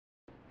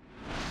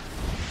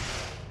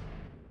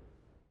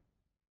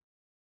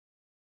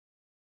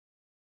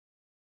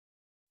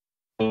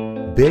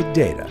Big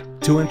data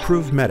to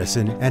improve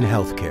medicine and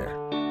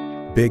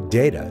healthcare. Big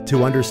data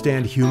to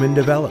understand human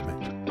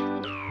development.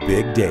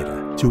 Big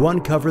data to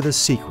uncover the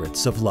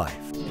secrets of life.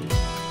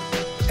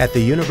 At the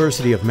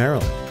University of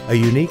Maryland, a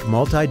unique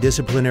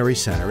multidisciplinary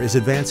center is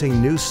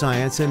advancing new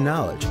science and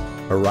knowledge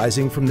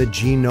arising from the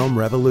genome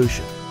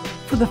revolution.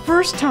 For the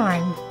first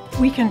time,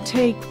 we can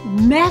take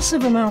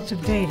massive amounts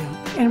of data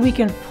and we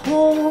can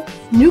pull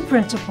new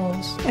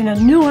principles and a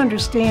new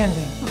understanding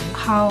of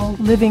how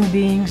living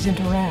beings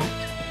interact.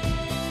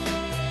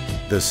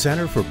 The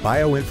Center for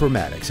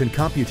Bioinformatics and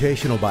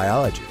Computational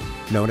Biology,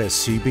 known as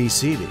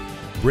CBCB,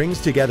 brings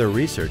together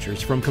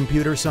researchers from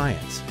computer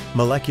science,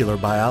 molecular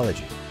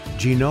biology,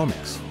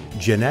 genomics,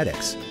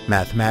 genetics,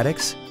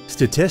 mathematics,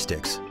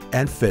 statistics,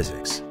 and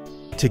physics.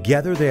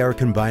 Together they are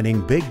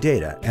combining big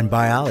data and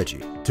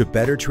biology to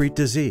better treat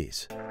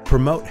disease,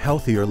 promote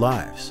healthier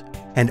lives,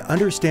 and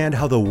understand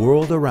how the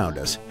world around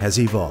us has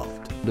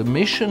evolved. The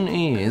mission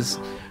is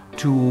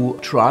to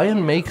try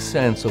and make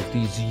sense of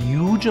these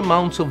huge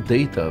amounts of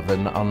data that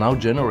are now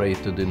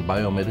generated in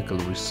biomedical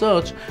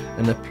research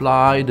and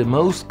apply the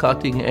most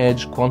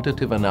cutting-edge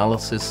quantitative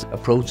analysis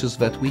approaches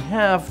that we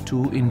have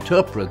to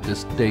interpret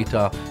this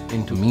data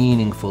into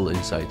meaningful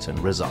insights and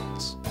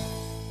results.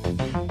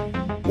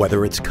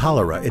 Whether it's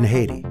cholera in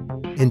Haiti,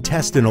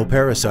 intestinal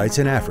parasites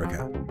in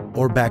Africa,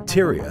 or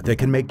bacteria that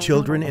can make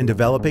children in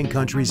developing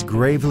countries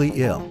gravely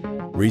ill,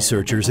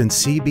 researchers in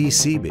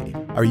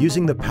CBCB are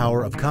using the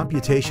power of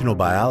computational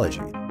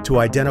biology to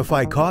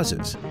identify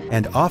causes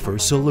and offer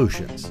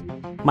solutions.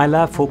 My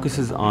lab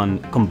focuses on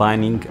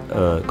combining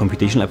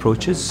computational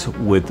approaches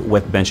with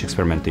wet bench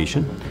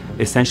experimentation.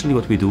 Essentially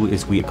what we do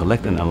is we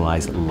collect and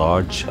analyze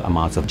large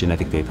amounts of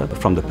genetic data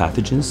from the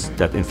pathogens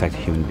that infect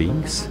human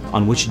beings,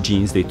 on which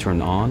genes they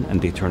turn on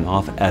and they turn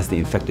off as they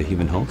infect the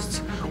human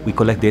hosts. We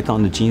collect data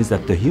on the genes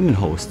that the human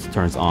host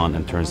turns on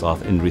and turns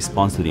off in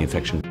response to the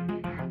infection.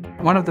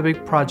 One of the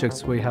big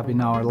projects we have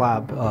in our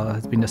lab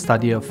has been the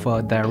study of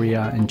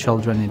diarrhea in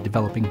children in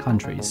developing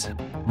countries.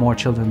 More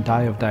children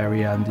die of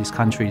diarrhea in these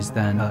countries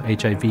than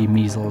HIV,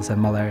 measles,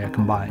 and malaria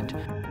combined.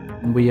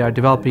 We are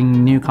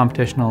developing new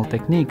computational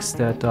techniques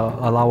that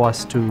allow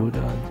us to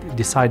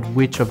decide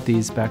which of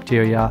these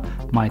bacteria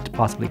might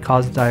possibly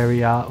cause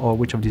diarrhea or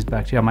which of these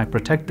bacteria might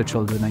protect the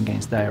children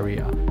against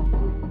diarrhea.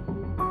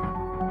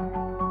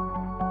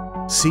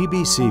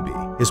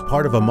 CBCB is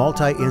part of a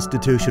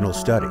multi-institutional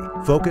study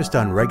focused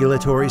on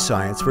regulatory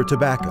science for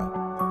tobacco.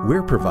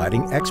 We're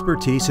providing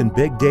expertise in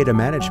big data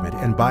management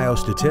and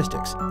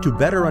biostatistics to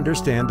better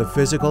understand the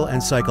physical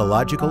and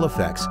psychological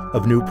effects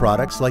of new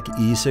products like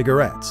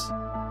e-cigarettes.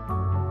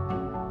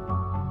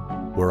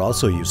 We're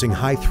also using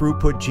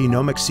high-throughput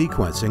genomic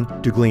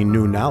sequencing to glean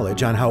new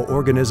knowledge on how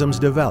organisms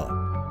develop.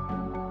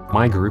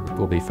 My group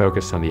will be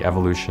focused on the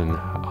evolution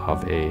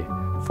of a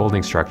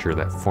folding structure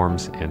that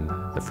forms in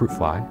the fruit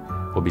fly.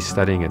 We'll be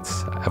studying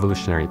its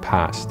evolutionary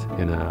past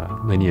in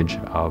a lineage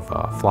of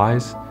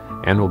flies,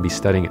 and we'll be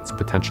studying its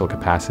potential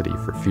capacity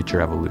for future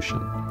evolution.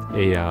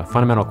 A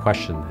fundamental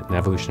question in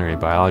evolutionary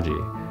biology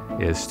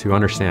is to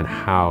understand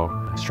how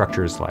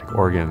structures like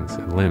organs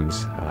and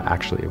limbs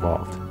actually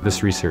evolved.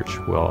 This research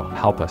will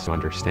help us to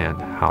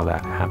understand how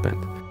that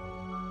happened.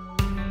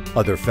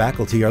 Other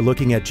faculty are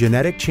looking at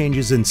genetic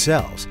changes in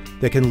cells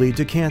that can lead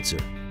to cancer,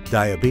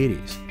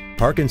 diabetes,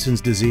 Parkinson's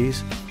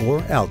disease,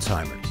 or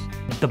Alzheimer's.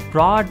 The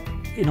broad,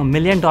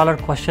 million-dollar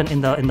question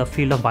in the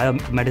field of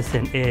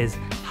biomedicine is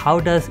how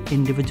does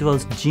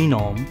individual's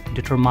genome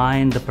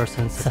determine the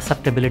person's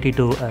susceptibility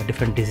to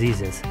different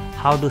diseases?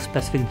 How do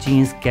specific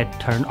genes get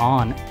turned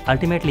on?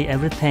 Ultimately,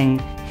 everything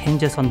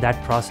hinges on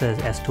that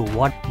process as to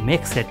what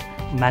makes it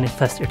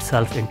manifest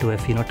itself into a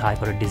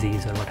phenotype or a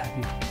disease or what have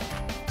you.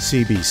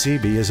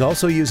 CBCB is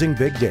also using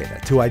big data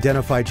to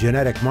identify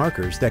genetic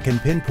markers that can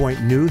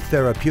pinpoint new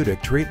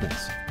therapeutic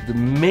treatments. The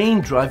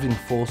main driving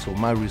force of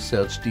my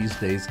research these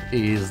days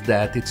is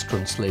that it's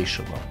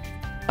translational.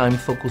 I'm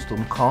focused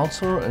on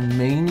cancer and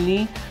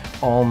mainly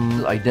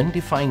on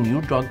identifying new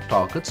drug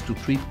targets to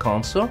treat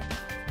cancer.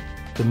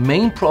 The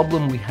main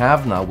problem we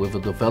have now with the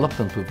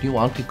development of new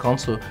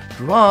anti-cancer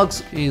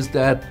drugs is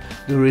that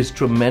there is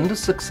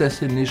tremendous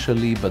success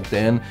initially, but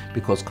then,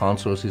 because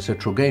cancer is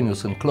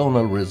heterogeneous and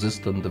clonal,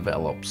 resistance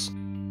develops.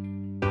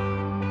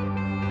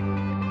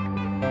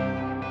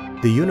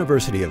 The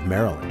University of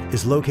Maryland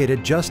is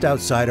located just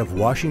outside of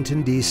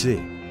Washington,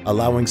 D.C.,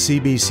 allowing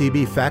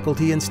CBCB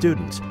faculty and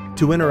students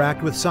to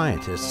interact with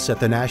scientists at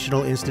the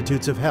National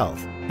Institutes of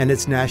Health and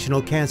its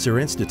National Cancer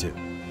Institute.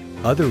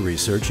 Other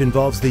research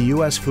involves the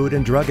U.S. Food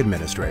and Drug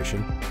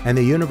Administration and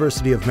the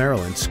University of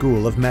Maryland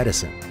School of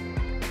Medicine.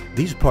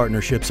 These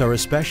partnerships are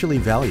especially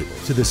valuable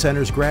to the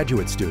center's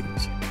graduate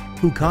students,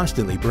 who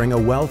constantly bring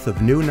a wealth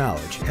of new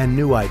knowledge and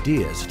new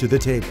ideas to the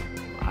table.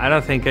 I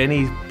don't think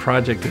any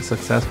project is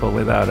successful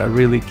without a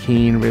really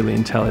keen, really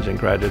intelligent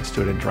graduate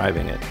student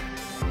driving it.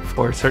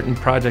 For certain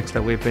projects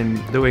that we've been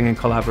doing in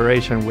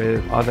collaboration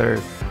with other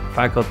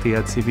faculty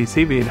at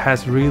CBCB, it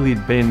has really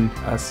been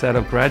a set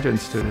of graduate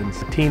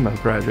students, a team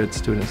of graduate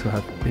students who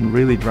have been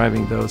really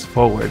driving those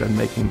forward and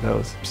making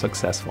those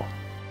successful.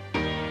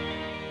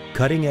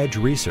 cutting-edge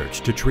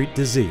research to treat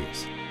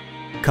disease,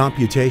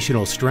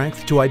 computational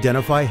strength to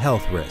identify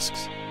health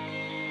risks,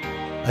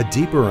 a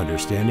deeper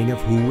understanding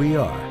of who we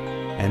are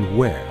and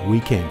where we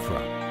came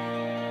from.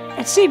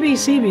 At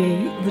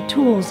CBCB, the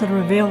tools that are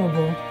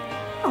available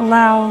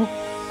allow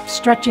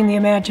stretching the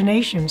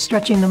imagination,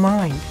 stretching the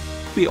mind.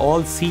 We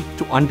all seek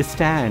to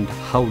understand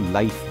how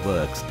life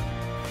works.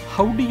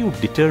 How do you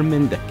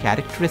determine the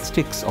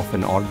characteristics of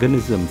an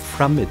organism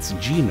from its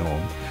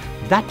genome?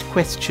 That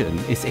question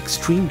is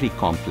extremely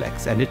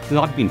complex, and it's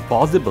not been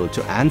possible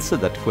to answer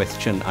that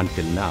question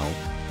until now.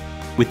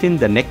 Within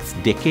the next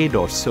decade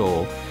or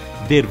so,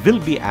 there will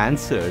be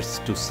answers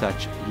to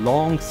such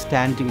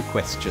long-standing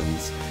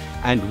questions,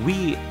 and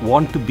we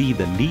want to be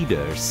the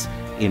leaders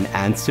in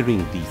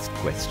answering these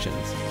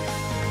questions.